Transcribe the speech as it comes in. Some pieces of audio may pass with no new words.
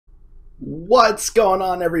What's going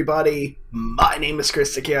on, everybody? My name is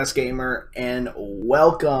Chris the Chaos Gamer, and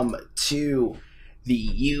welcome to the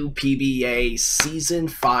UPBA Season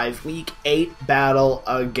 5 Week 8 battle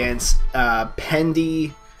against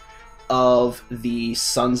Pendy of the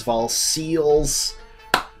Sundsvall Seels.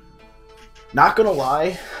 Not gonna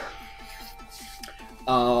lie,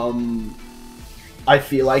 I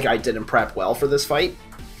feel like I didn't prep well for this fight.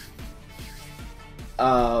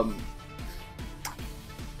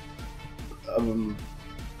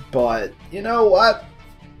 But you know what?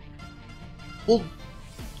 Well,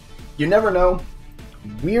 you never know.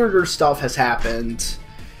 Weirder stuff has happened.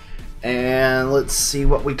 And let's see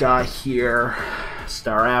what we got here.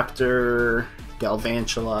 Staraptor,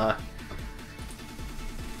 Galvantula,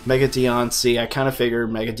 Mega Deontay. I kind of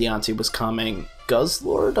figured Mega Deontay was coming.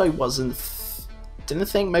 Guzzlord, I didn't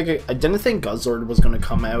think Guzzlord was going to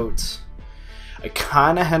come out. I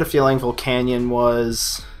kind of had a feeling Volcanion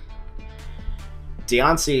was.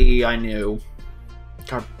 Deontay, I knew.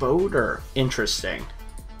 GARBODOR, interesting.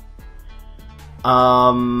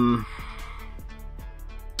 I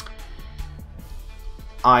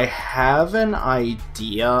have an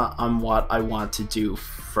idea on what I want to do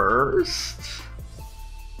first.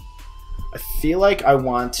 I feel like I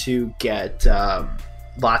want to get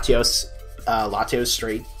Latios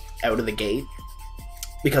straight out of the gate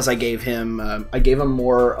because I gave him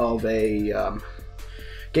more of a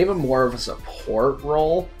support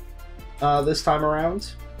role this time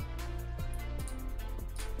around.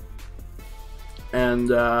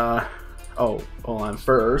 And oh, hold on.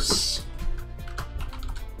 First,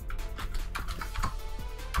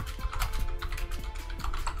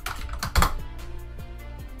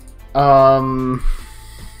 yeah,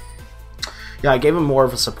 I gave him more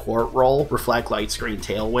of a support role, Reflect, Light Screen,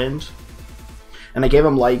 Tailwind, and I gave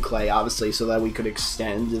him Light Clay, obviously, so that we could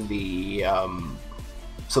extend the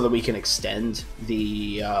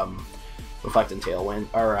Reflect and Tailwind,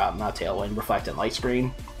 or not Tailwind, Reflect and Light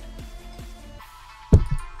Screen.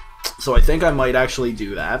 So I think I might actually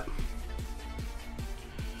do that,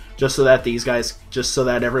 just so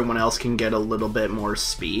that everyone else can get a little bit more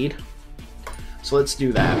speed. So let's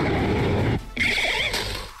do that.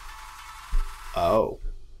 Oh.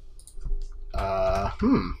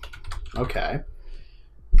 Okay.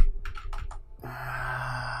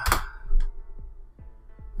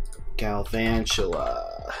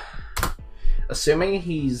 Galvantula. Assuming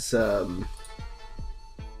he's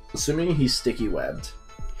sticky webbed.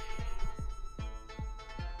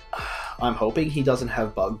 I'm hoping he doesn't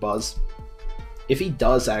have Bug Buzz. If he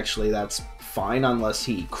does, actually, that's fine unless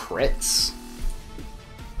he crits.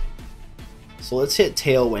 So let's hit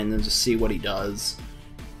Tailwind and just see what he does.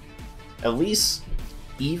 At least,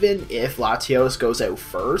 even if Latios goes out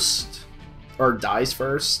first, or dies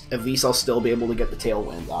first, at least I'll still be able to get the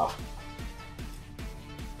Tailwind off.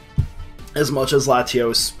 As much as I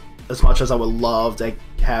would love to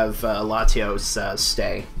have Latios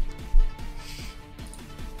stay.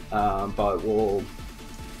 But we'll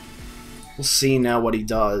see now what he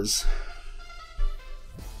does.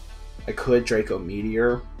 I could Draco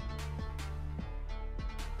Meteor.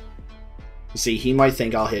 See, he might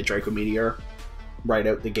think I'll hit Draco Meteor right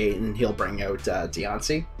out the gate, and he'll bring out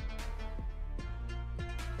Deontay.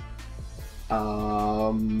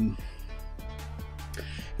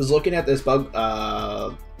 Was looking at this bug.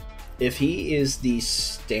 If he is the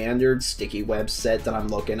standard sticky web set that I'm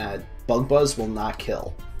looking at, Bug Buzz will not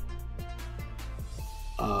kill.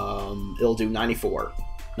 It'll do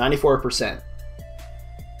 94%,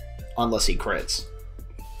 unless he crits.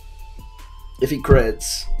 If he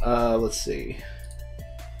crits, let's see.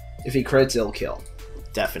 If he crits, it'll kill.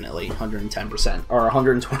 Definitely 110% or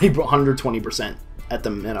 120% at the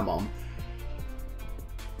minimum.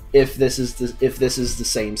 If this is the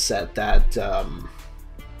same set that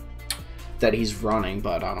that he's running,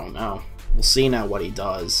 but I don't know. We'll see now what he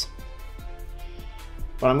does.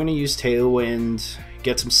 But I'm gonna use Tailwind,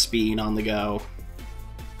 get some speed on the go,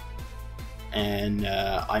 and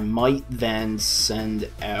I might then send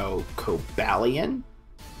out Cobalion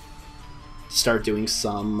to start doing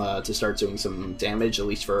some damage, at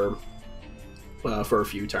least for a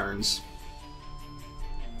few turns.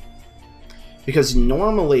 Because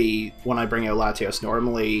normally, when I bring out Latios,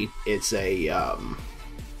 normally it's a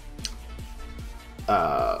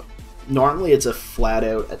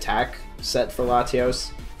flat-out attack set for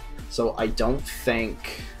Latios. So I don't think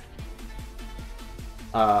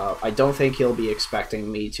he'll be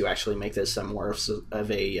expecting me to actually make this more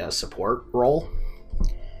of a support role.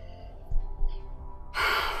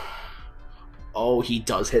 Oh, he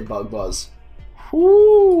does hit Bug Buzz.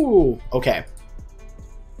 Whoo! Okay.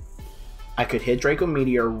 I could hit Draco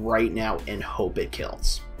Meteor right now and hope it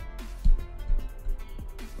kills.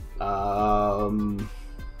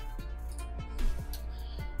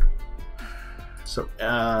 So,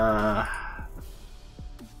 I'm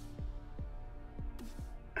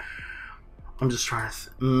just trying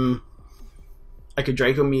to... I could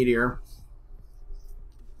Draco Meteor.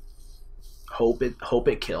 Hope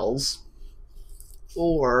it kills.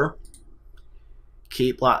 Or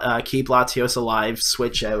keep Latios alive,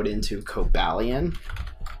 switch out into Cobalion.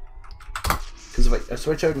 Because if I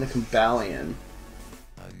switch out into Cobalion,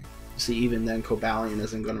 see, even then Cobalion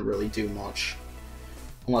isn't going to really do much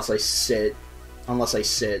unless I sit,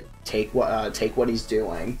 take what he's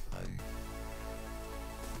doing,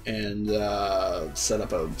 and set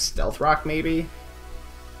up a Stealth Rock maybe.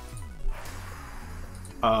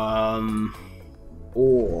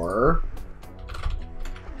 Or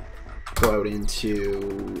go out into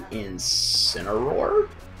Incineroar.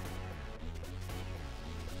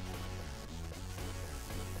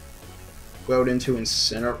 Go out into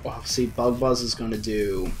Incineroar. Oh, see, Bug Buzz is going to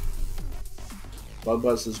do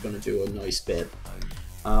a nice bit.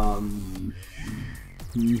 I'm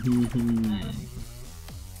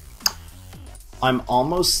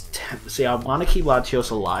almost... See, I want to keep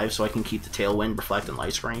Latios alive so I can keep the Tailwind, Reflect, and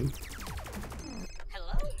Light Screen.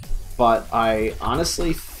 But I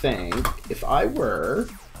honestly think if I were...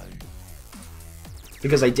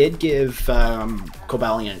 Because I did give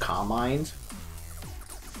Cobalion Calm Mind.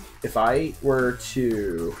 If I were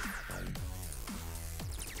to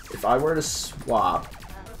swap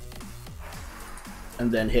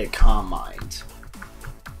and then hit Calm Mind,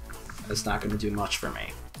 that's not going to do much for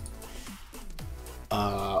me.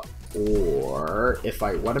 Or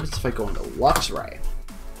what happens if I go into Luxray?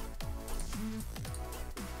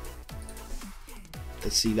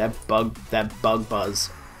 Let's see, that bug buzz.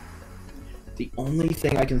 The only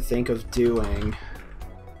thing I can think of doing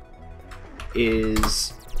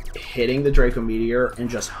is hitting the Draco Meteor and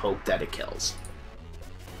just hope that it kills.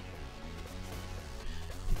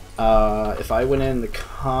 If I went in the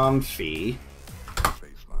Comfy,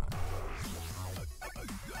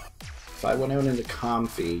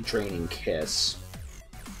 Draining Kiss.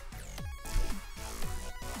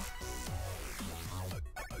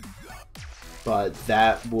 But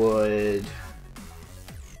that would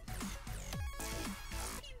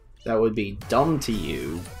be dumb to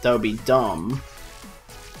you. That would be dumb.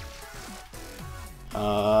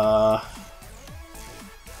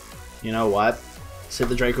 You know what? Let's hit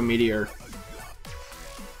the Draco Meteor.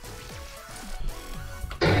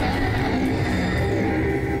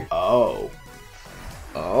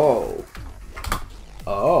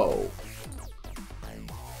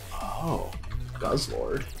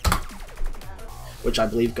 Guzzlord. Which I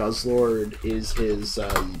believe Guzzlord is his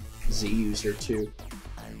Z user too.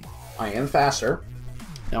 I am faster.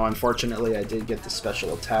 Now, unfortunately, I did get the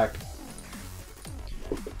special attack.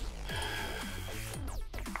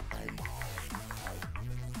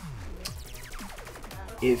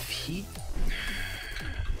 If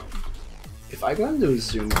I go into a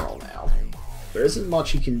Zoom Roll now, there isn't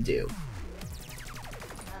much he can do.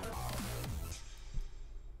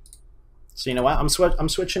 So you know what? I'm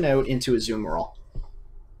switching out into a Zoom Roll.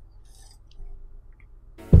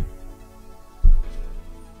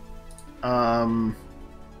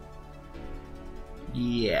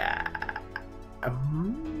 Yeah.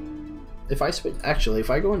 If I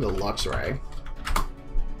go into Luxray.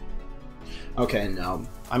 Okay, no.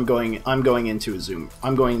 I'm going into a Zoom.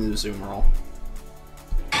 I'm going into the Zoom Roll.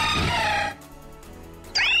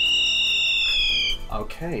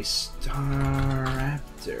 Okay,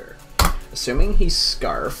 Staraptor. Assuming he's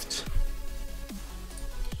Scarfed.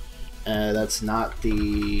 That's not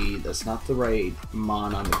the right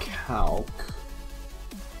mon on the calc.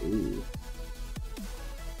 Ooh.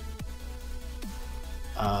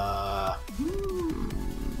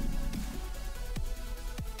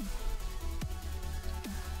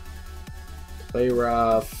 Play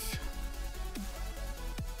rough.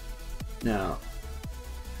 Now,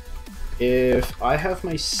 if I have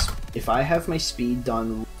my speed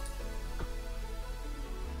done.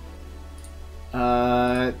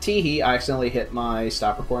 Teehee, I accidentally hit my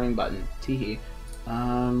stop recording button. Teehee.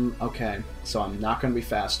 Okay, so I'm not going to be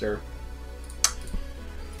faster.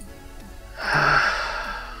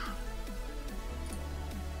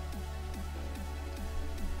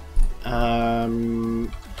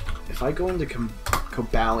 If I go into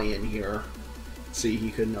Cobalion here, see, he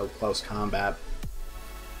could know close combat.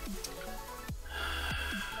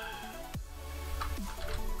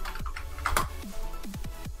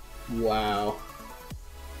 Wow.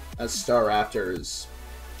 That Staraptor's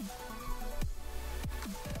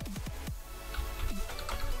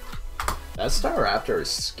That Staraptor is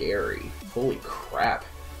scary. Holy crap.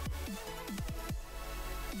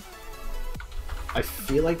 I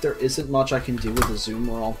feel like there isn't much I can do with the Zoom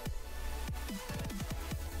Roll.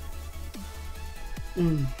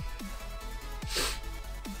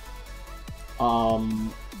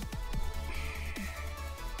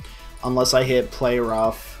 Unless I hit Play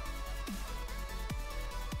Rough,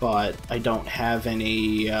 but I don't have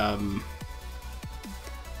any,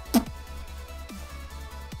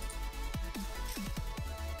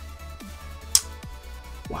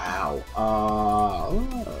 wow,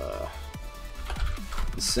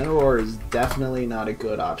 Incineroar is definitely not a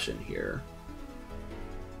good option here.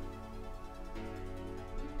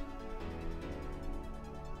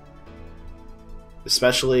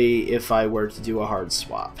 Especially if I were to do a hard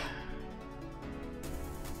swap.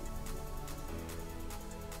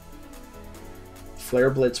 Flare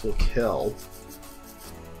Blitz will kill,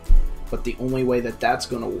 but the only way that that's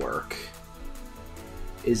going to work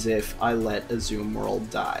is if I let Azumarill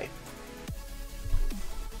die.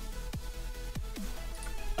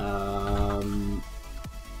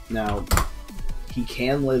 Now, he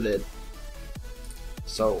can live it,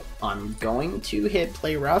 so I'm going to hit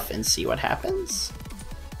Play Rough and see what happens,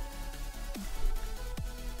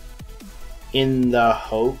 in the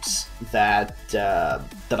hopes that that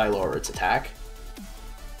I lower its attack.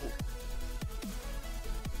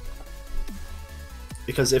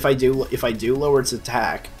 Because if I do lower its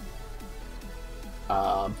attack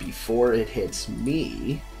before it hits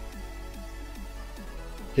me,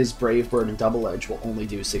 his Brave Bird and Double Edge will only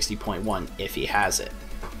do 60.1 if he has it.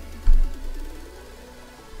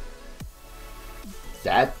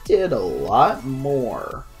 That did a lot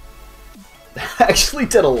more. That actually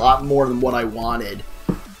did a lot more than what I wanted.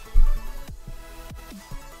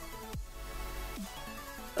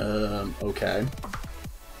 Okay.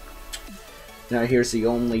 Now here's the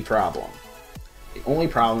only problem. The only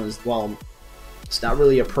problem is, well, it's not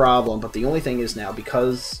really a problem, but the only thing is now,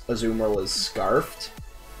 because Azumarill is Scarfed,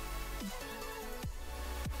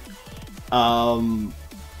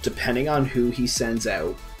 depending on who he sends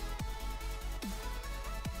out,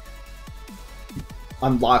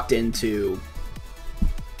 I'm locked into...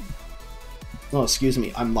 Oh, excuse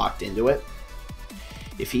me, I'm locked into it.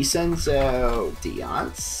 If he sends out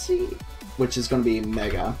Deontay, which is going to be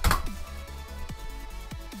Mega...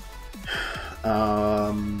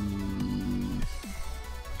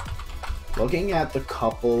 looking at the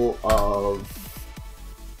couple of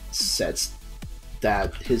sets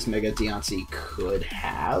that his Mega Deontay could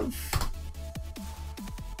have,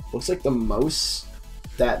 looks like the most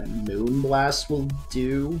that Moonblast will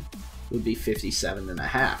do would be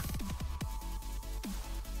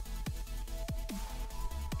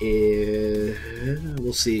 57.5.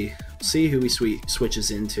 We'll see. See who he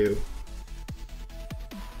switches into.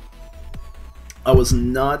 I was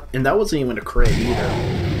not, and that wasn't even a crit either.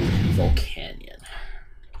 Volcanion.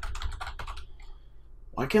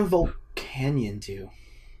 What can Volcanion do?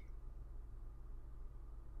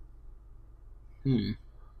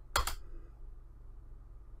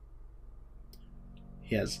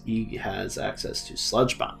 He has access to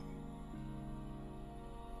Sludge Bomb.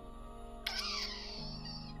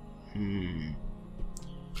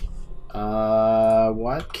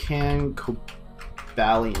 What can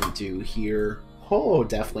Cobalion do here? Oh,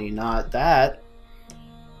 definitely not that.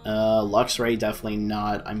 Luxray, definitely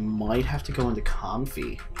not. I might have to go into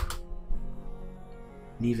Comfy.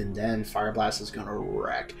 And even then, Fire Blast is gonna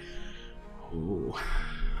wreck. Ooh.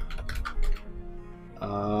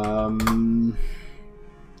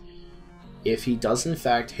 If he does in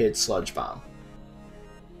fact hit Sludge Bomb,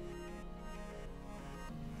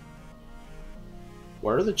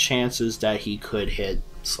 what are the chances that he could hit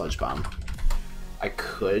Sludge Bomb? I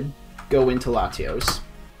could go into Latios,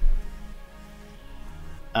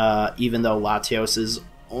 even though Latios is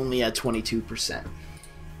only at 22%.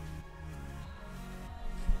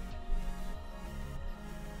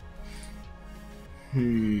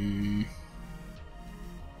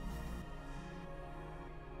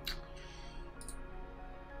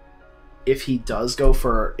 If he does go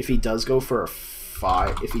for a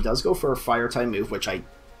fire type move, which I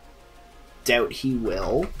doubt he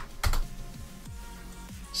will,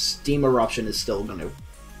 Steam Eruption is still going to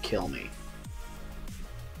kill me.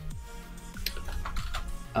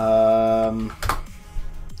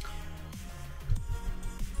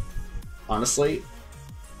 Honestly,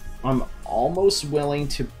 I'm almost willing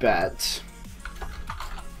to bet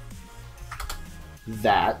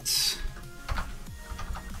that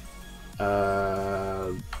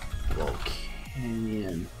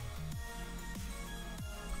Volcanion.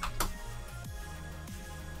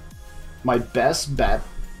 My best bet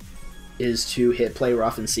is to hit play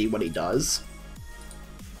rough and see what he does,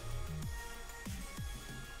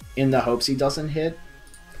 in the hopes he doesn't hit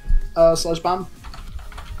Sludge Bomb.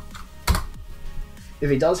 If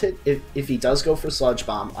he does hit, if he does go for Sludge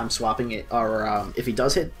Bomb, I'm swapping it. Or if he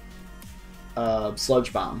does hit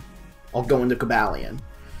Sludge Bomb, I'll go into Cobalion.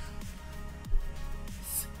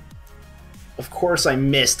 Of course, I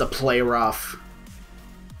missed a play rough.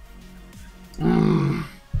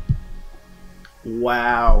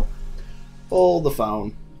 Wow. Hold the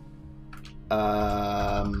phone.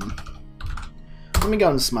 Let me go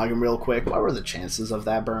and smug him real quick. What were the chances of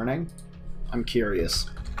that burning? I'm curious.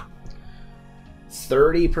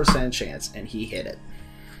 30% chance, and he hit it.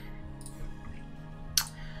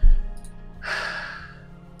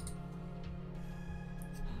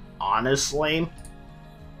 Honestly,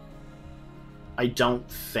 I don't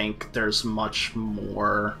think there's much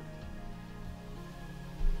more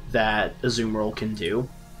that Azumarill can do.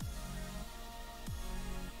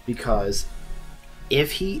 Because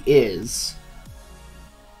if he is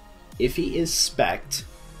spec'd,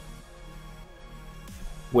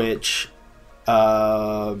 which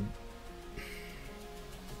that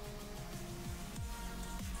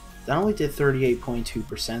only did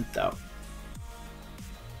 38.2% though.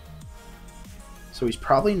 So he's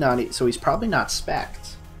probably not spec'd.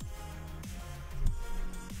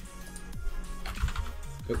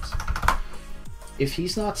 Oops. If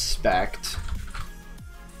he's not spec'd,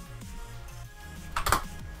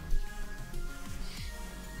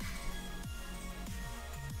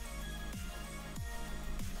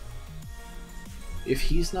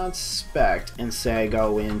 and say I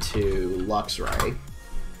go into Luxray,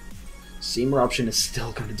 Seam Eruption is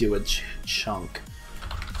still going to do a chunk.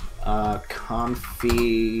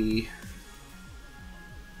 Comfy.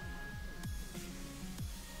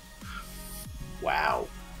 Wow.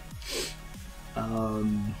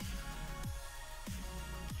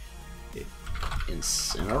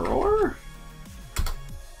 Incineroar?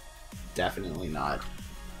 Definitely not.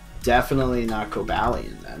 Definitely not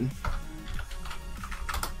Cobalion then.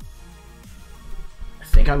 I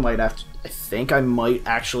think I might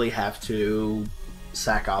actually have to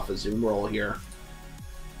sack off a Azumarill here,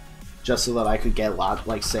 just so that I could get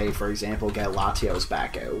like say for example, get Latios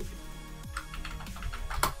back out.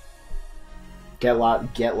 Get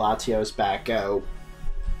Latios back out.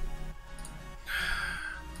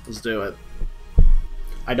 Let's do it.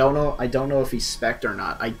 I don't know if he's spec'd or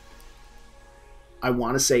not. I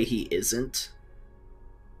want to say he isn't.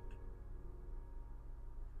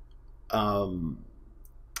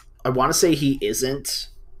 I want to say he isn't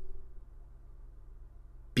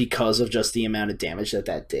because of just the amount of damage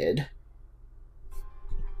that did.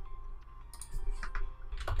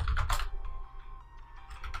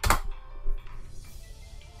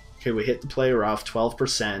 Okay, we hit the play rough,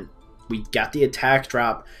 12%. We got the attack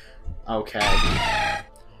drop. Okay.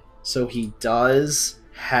 So he does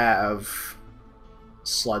have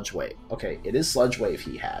Sludge Wave. Okay, it is Sludge Wave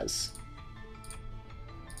he has.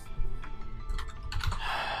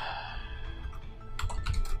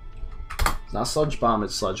 It's not Sludge Bomb,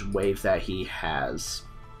 it's Sludge Wave that he has.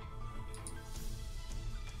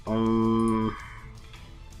 I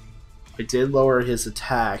did lower his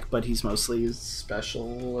attack, but he's mostly a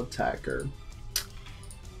special attacker.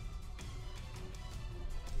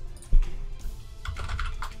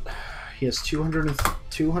 He has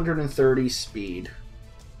 230 speed.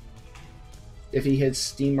 If he hits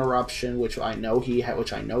Steam Eruption, which I know he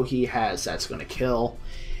has, that's going to kill.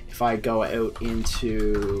 If I go out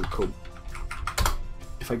into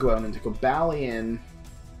Cobalion,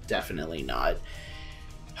 definitely not.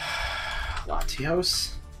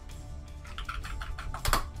 Latios.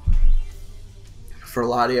 For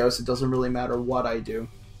Latios, it doesn't really matter what I do.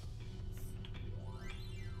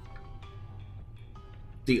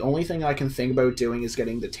 The only thing I can think about doing is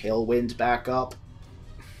getting the Tailwind back up.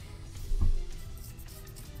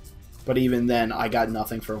 But even then, I got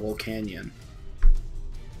nothing for Volcanion.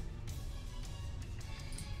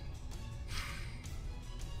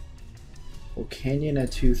 Volcanion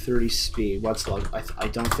at 230 speed. What's I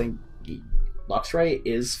don't think Luxray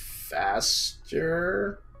is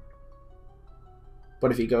faster.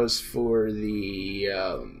 But if he goes for the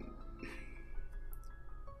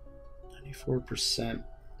 94%.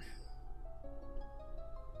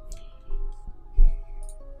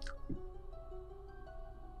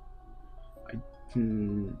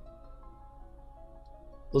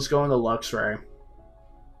 Let's go into Luxray.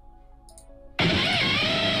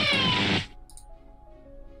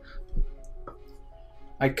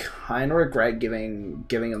 I kind of regret giving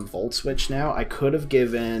him Volt Switch now. I could have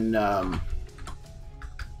given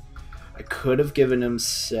could have given him,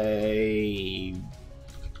 say...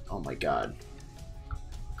 Oh my god.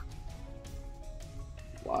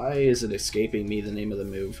 Why is it escaping me the name of the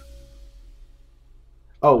move?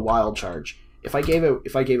 Oh, Wild Charge. If I gave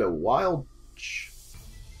it Wild...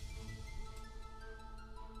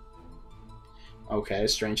 Okay,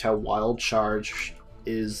 strange how Wild Charge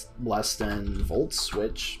is less than Volt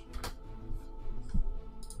Switch.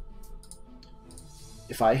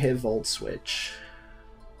 If I hit Volt Switch,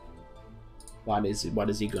 what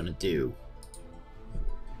is he gonna do?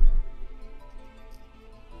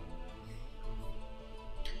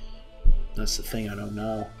 That's the thing, I don't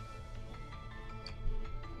know.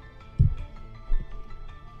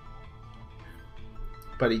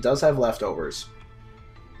 But he does have leftovers.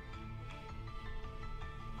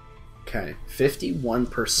 Okay,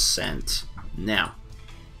 51%. Now,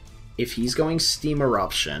 if he's going Steam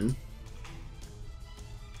Eruption,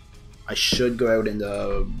 I should go out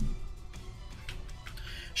into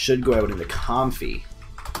Comfy.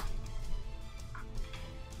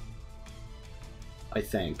 I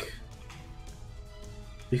think.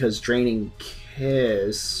 Because Draining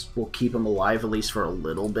Kiss will keep him alive at least for a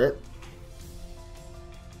little bit.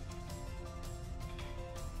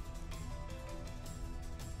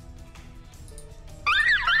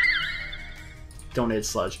 Don't hit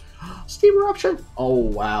Sludge. Steam Eruption! Oh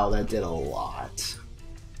wow, that did a lot.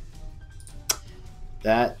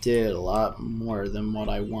 That did a lot more than what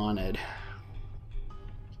I wanted.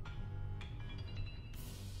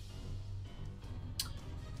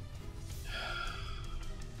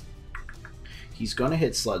 He's gonna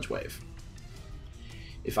hit Sludge Wave.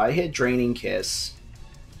 If I hit Draining Kiss,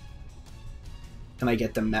 and I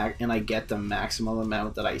get the maximum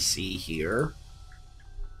amount that I see here,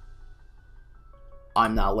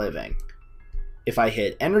 I'm not living. If I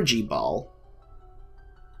hit Energy Ball,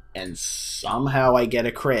 and somehow I get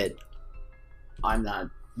a crit, I'm not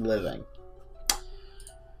living.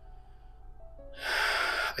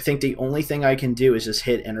 I think the only thing I can do is just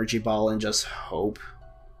hit Energy Ball and just hope.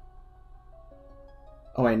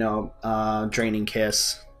 Oh, I know. Draining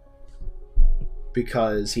Kiss.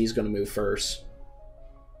 Because he's going to move first.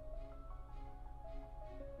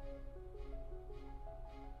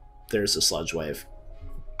 There's the Sludge Wave.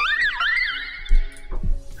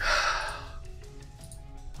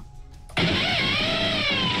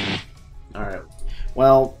 Alright.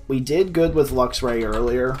 Well, we did good with Luxray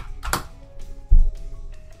earlier.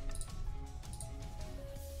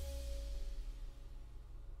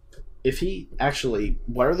 If he... Actually,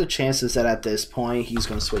 what are the chances that at this point he's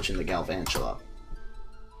going to switch into Galvantula?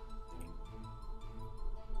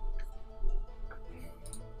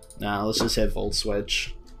 Nah, let's just hit Volt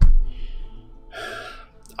Switch.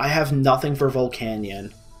 I have nothing for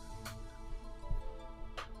Volcanion.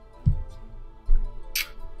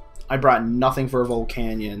 I brought nothing for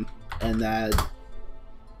Volcanion, and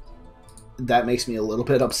that makes me a little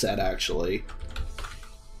bit upset, actually.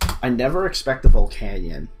 I never expect a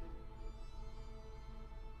Volcanion.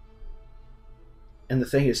 And the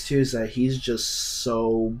thing is, too, is that he's just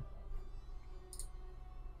so...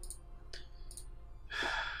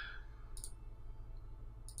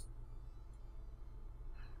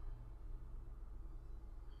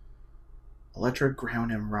 Electric,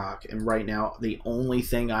 Ground, and Rock. And right now, the only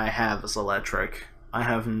thing I have is Electric. I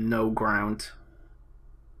have no Ground.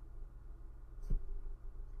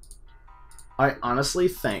 I honestly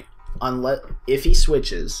think, if he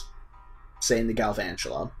switches, say into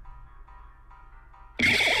Galvantula,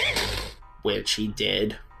 which he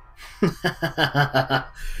did.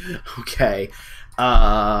 Okay.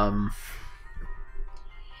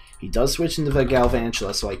 He does switch into the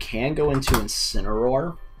Galvantula, so I can go into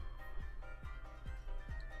Incineroar.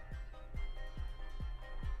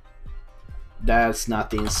 That's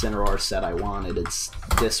not the Incineroar set I wanted, it's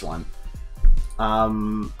this one.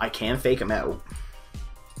 I can fake him out.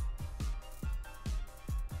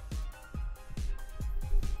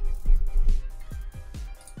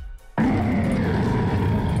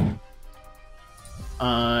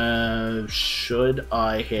 Should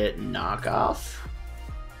I hit Knockoff?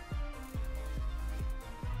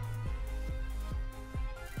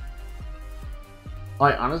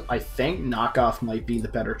 I think Knockoff might be the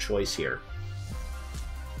better choice here.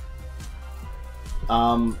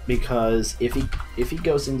 Because if he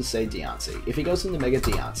goes into, say, Deontay, if he goes into Mega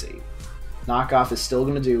Deontay, Knockoff is still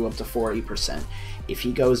going to do up to 40%. If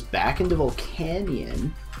he goes back into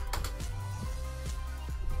Volcanion,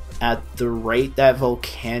 at the rate that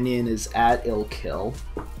Volcanion is at, it'll kill.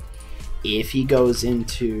 If he goes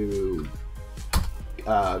into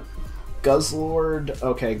Guzzlord,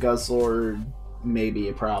 okay, Guzzlord may be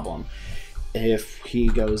a problem. If he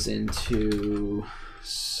goes into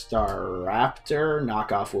Staraptor,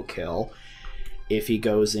 knockoff will kill. If he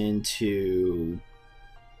goes into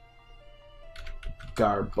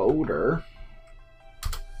Garbodor,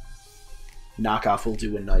 knockoff will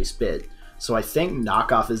do a nice bit. So I think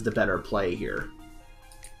knockoff is the better play here.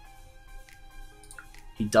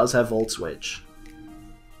 He does have Volt Switch.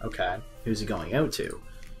 Okay, who's he going out to?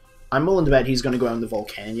 I'm willing to bet he's going to go out into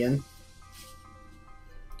Volcanion.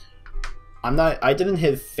 I didn't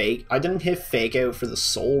hit Fake Out for the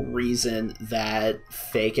sole reason that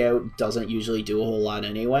Fake Out doesn't usually do a whole lot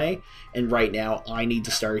anyway. And right now I need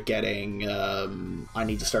to start getting I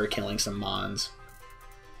need to start killing some Mons.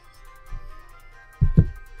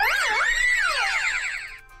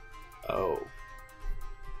 Oh.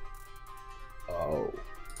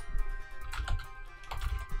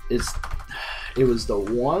 It was the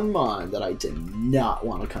one Mon that I did not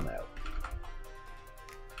want to come out.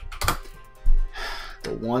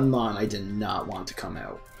 The one Mon I did not want to come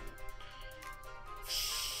out.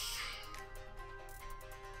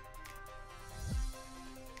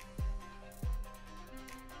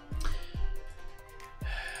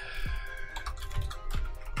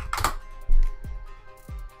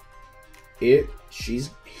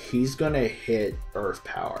 He's gonna hit Earth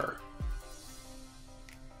Power.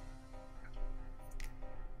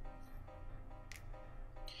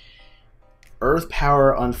 Earth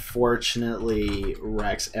Power, unfortunately,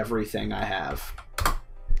 wrecks everything I have.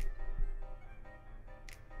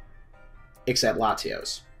 Except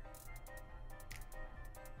Latios.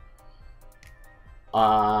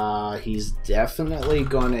 He's definitely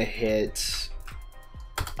going to hit...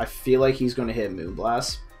 I feel like he's going to hit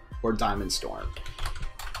Moonblast or Diamond Storm.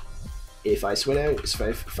 If I switch out...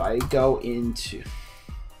 If I go into...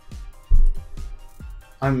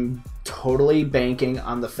 I'm totally banking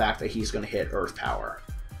on the fact that he's going to hit Earth Power.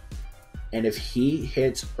 And if he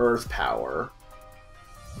hits Earth Power,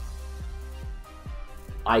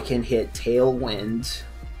 I can hit Tailwind,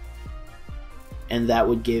 and that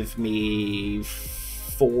would give me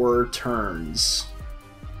 4 turns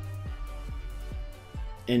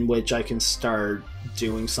in which I can start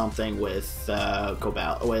doing something with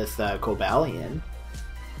Cobalion.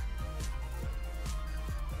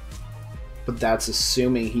 But that's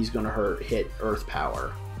assuming he's going to hit Earth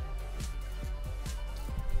Power.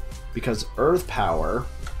 Because Earth Power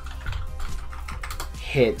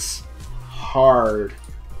hits hard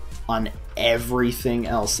on everything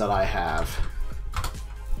else that I have.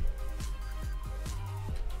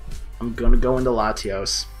 I'm going to go into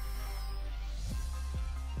Latios.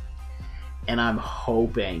 And I'm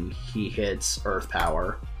hoping he hits Earth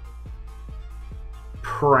Power.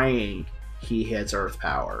 Praying he hits Earth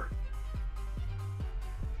Power.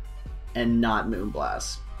 And not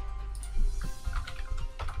Moonblast.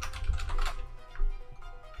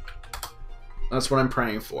 That's what I'm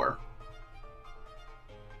praying for.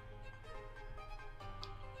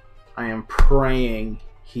 I am praying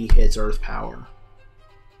he hits Earth Power.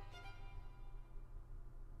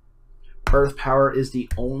 Earth Power is the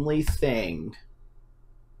only thing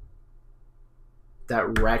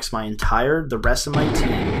that wrecks the rest of my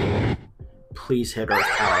team. Please hit Earth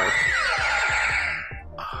Power.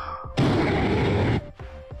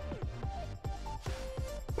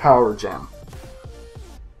 Power Gem.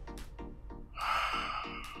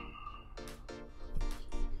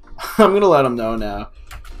 I'm gonna let him know now.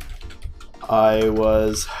 I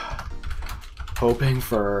was hoping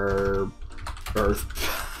for Earth.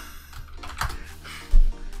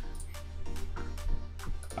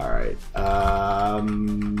 Alright.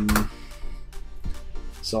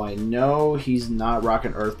 So I know he's not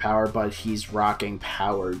rocking Earth Power, but he's rocking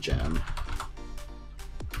Power Gem.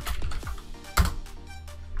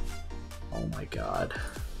 Oh my god.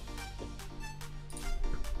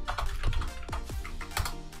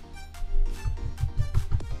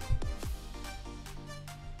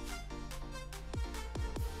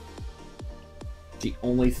 The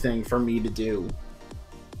only thing for me to do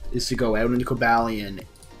is to go out into Cobalion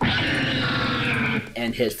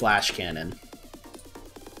and hit Flash Cannon.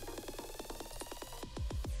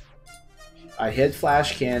 I hit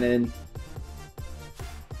Flash Cannon.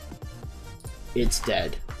 It's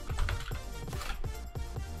dead.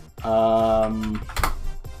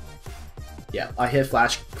 Yeah, I hit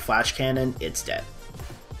Flash Cannon, it's dead.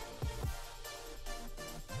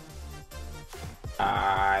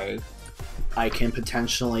 I can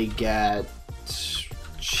potentially get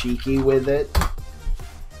cheeky with it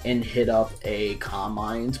and hit up a Calm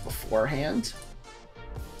Mind beforehand,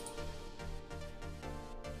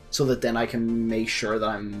 so that then I can make sure that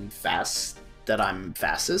I'm fastest.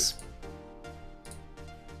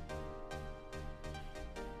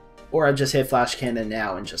 Or I just hit Flash Cannon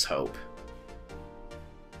now and just hope.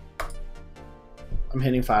 I'm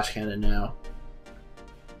hitting Flash Cannon now.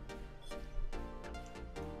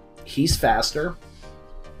 He's faster.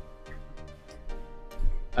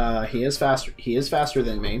 He is faster. He is faster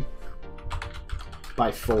than me by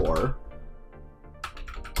 4.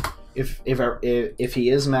 If he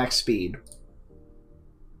is max speed,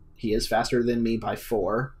 he is faster than me by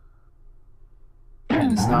 4.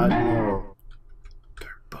 And it's not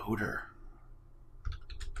Garbodor.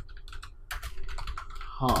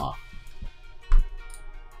 Huh. He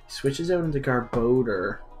switches out into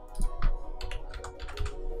Garbodor.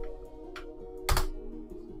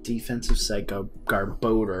 Defensive Psycho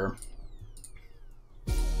Garbodor.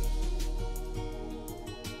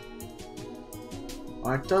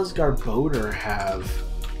 What does Garbodor have?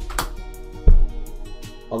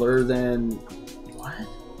 Other than... what?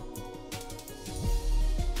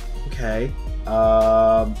 Okay.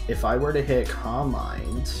 If I were to hit Calm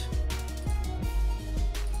Mind...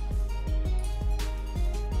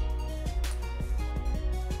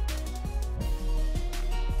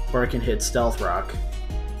 or I can hit Stealth Rock.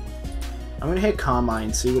 I'm gonna hit Calm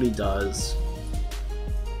Mind, see what he does.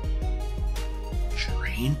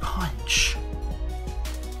 Drain Punch.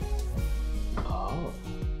 Oh.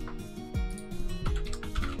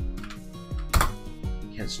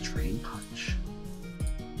 He has Drain Punch.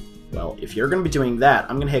 Well, if you're gonna be doing that,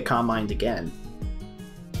 I'm gonna hit Calm Mind again.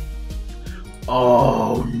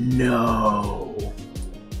 Oh no.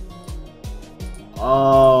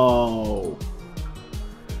 Oh.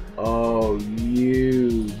 Oh,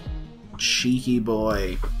 you cheeky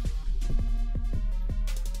boy.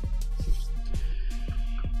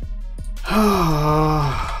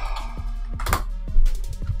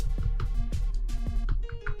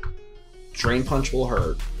 Drain Punch will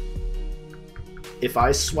hurt. If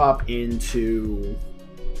I swap into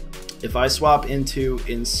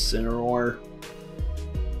Incineroar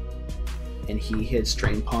and he hits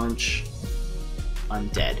Drain Punch, I'm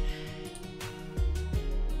dead.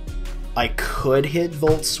 I could hit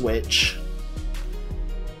Volt Switch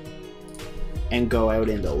and go out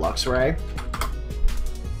into Luxray.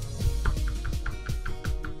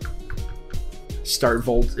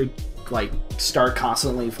 Start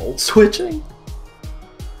constantly Volt Switching.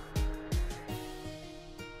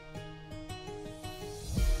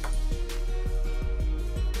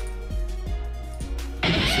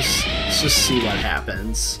 Let's just see what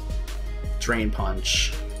happens. Drain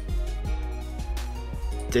Punch.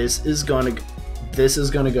 This is gonna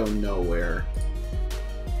go nowhere.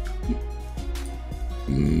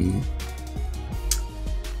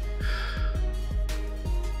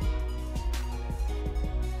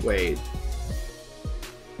 Wait.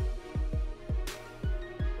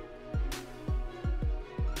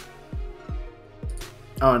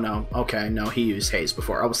 Oh no. Okay, no, he used Haze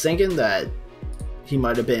before. I was thinking that he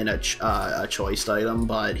might have been a choice item,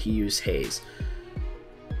 but he used Haze.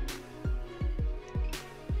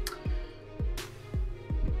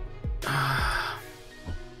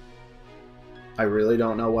 I really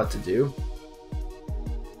don't know what to do.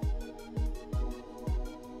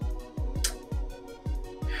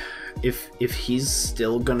 If he's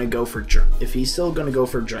still gonna go for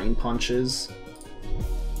Drain Punches,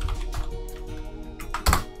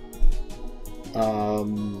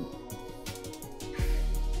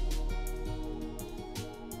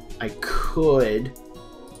 I could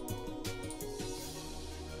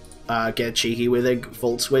get cheeky with a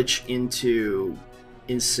Volt Switch into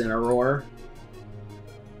Incineroar.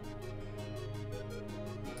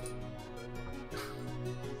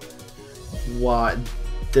 What?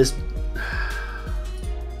 This...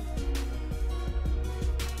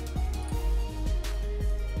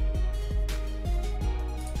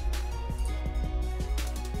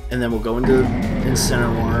 and then we'll go into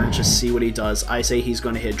Incineroar and just see what he does. I say he's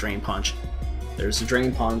going to hit Drain Punch. There's a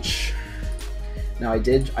Drain Punch. Now I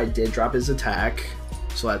did drop his attack,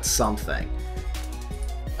 so that's something.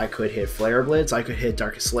 I could hit Flare Blitz, I could hit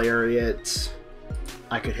Darkest Lariat,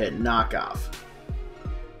 I could hit Knockoff.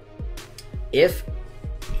 If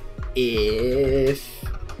he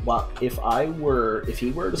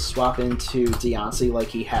were to swap into Deontay like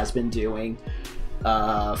he has been doing,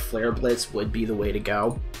 Flare Blitz would be the way to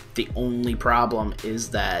go. The only problem is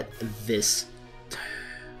that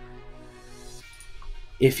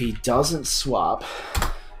if he doesn't swap,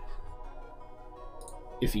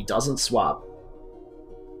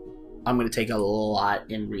 I'm going to take a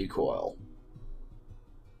lot in recoil.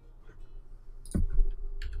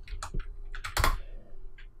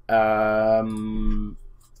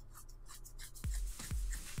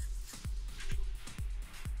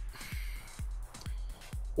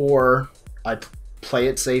 Or I play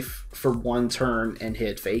it safe for one turn and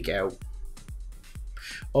hit fake out.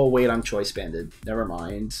 Oh wait, I'm choice banded. Never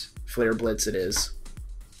mind. Flare Blitz it is.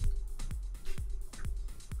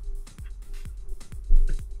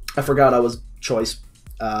 I forgot I was choice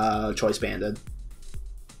banded.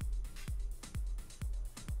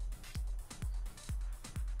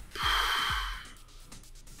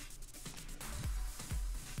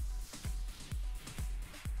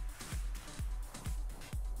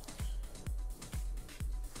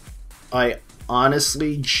 I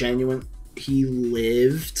honestly, genuinely, he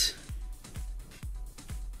lived.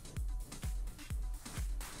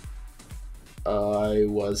 I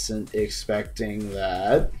wasn't expecting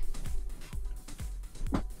that.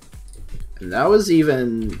 And that was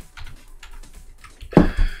even...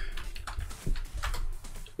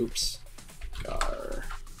 Oops. Gar.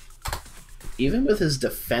 Even with his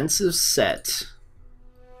defensive set...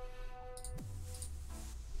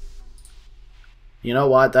 You know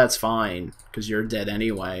what? That's fine, because you're dead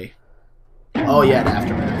anyway. Oh, yeah,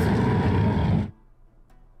 Aftermath.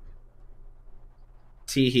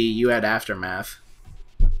 Teehee, you had Aftermath.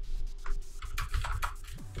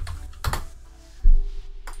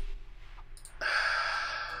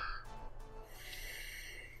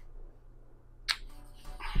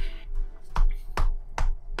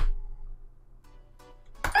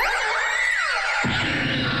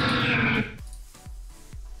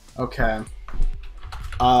 Okay.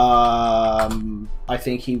 I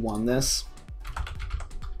think he won this.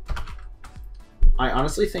 I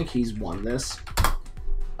honestly think he's won this.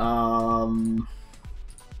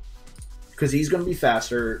 Because he's going to be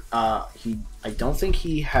faster. I don't think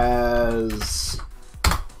he has...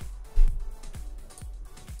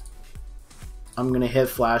 I'm going to hit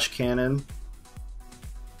Flash Cannon.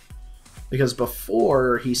 Because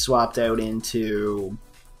before he swapped out into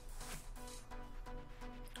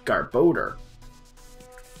GARBODOR.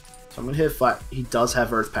 So I'm going to hit flat. He does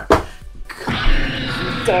have Earth Power.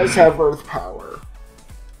 He does have Earth Power.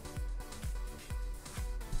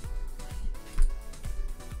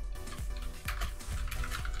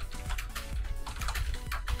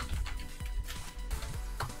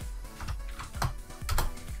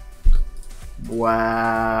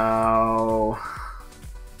 Wow.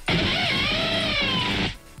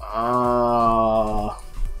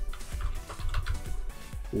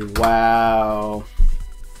 Wow.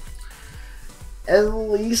 At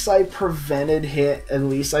least I prevented hit. At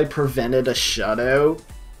least I prevented a shutout.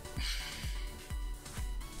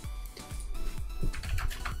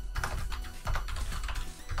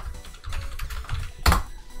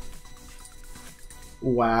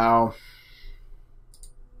 Wow.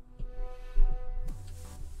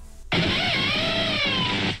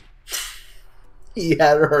 He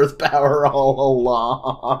had Earth Power all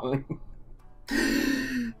along.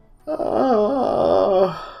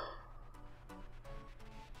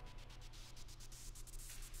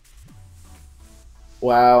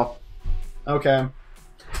 Wow. Okay.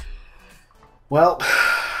 Well,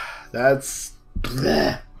 that's...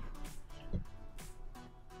 bleh.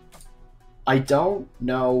 I don't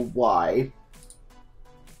know why,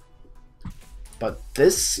 but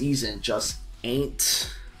this season just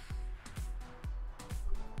ain't...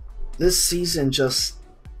 This season just...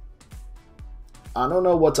 I don't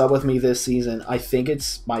know what's up with me this season. I think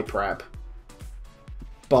it's my prep.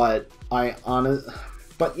 But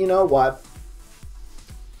but you know what?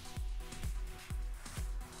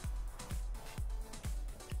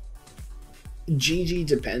 GG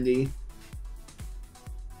Dependy.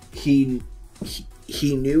 He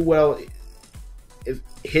knew well. If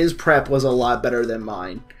his prep was a lot better than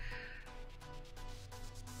mine.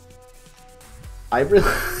 I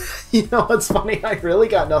really, you know what's funny? I really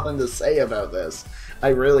got nothing to say about this. I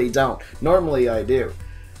really don't. Normally I do.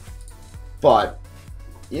 But,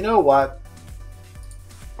 you know what?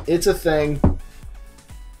 It's a thing.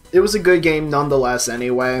 It was a good game nonetheless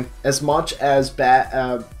anyway. As much as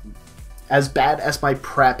bad as my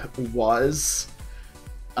prep was,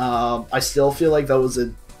 I still feel like that was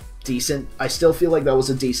a decent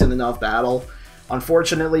enough battle.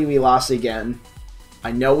 Unfortunately, we lost again.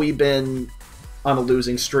 I know we've been on a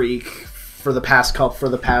losing streak for the last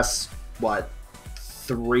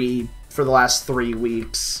 3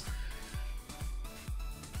 weeks.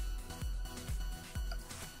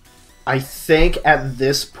 I think at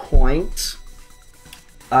this point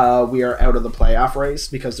we are out of the playoff race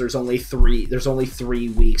because there's only 3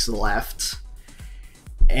 weeks left.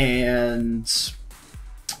 And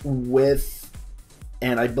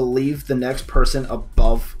I believe the next person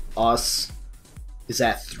above us is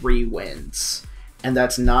at 3 wins. And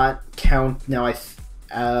that's not count. Now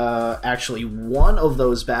Actually, one of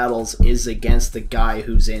those battles is against the guy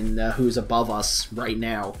who's above us right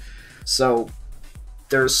now. So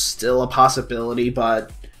there's still a possibility,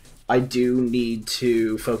 but I do need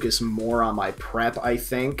to focus more on my prep, I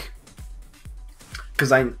think.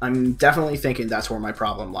 Because I'm definitely thinking that's where my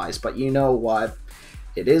problem lies. But you know what?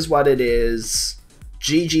 It is what it is.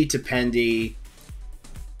 GG to Pendy.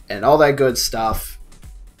 And all that good stuff.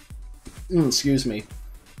 Excuse me.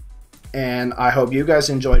 And I hope you guys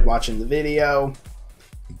enjoyed watching the video.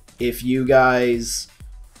 If you guys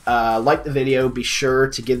like the video, be sure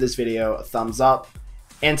to give this video a thumbs up.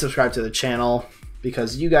 And subscribe to the channel.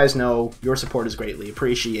 Because you guys know your support is greatly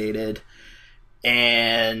appreciated.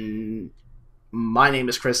 And my name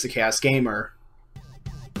is Chris the Chaos Gamer,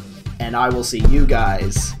 and I will see you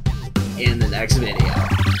guys in the next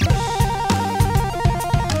video.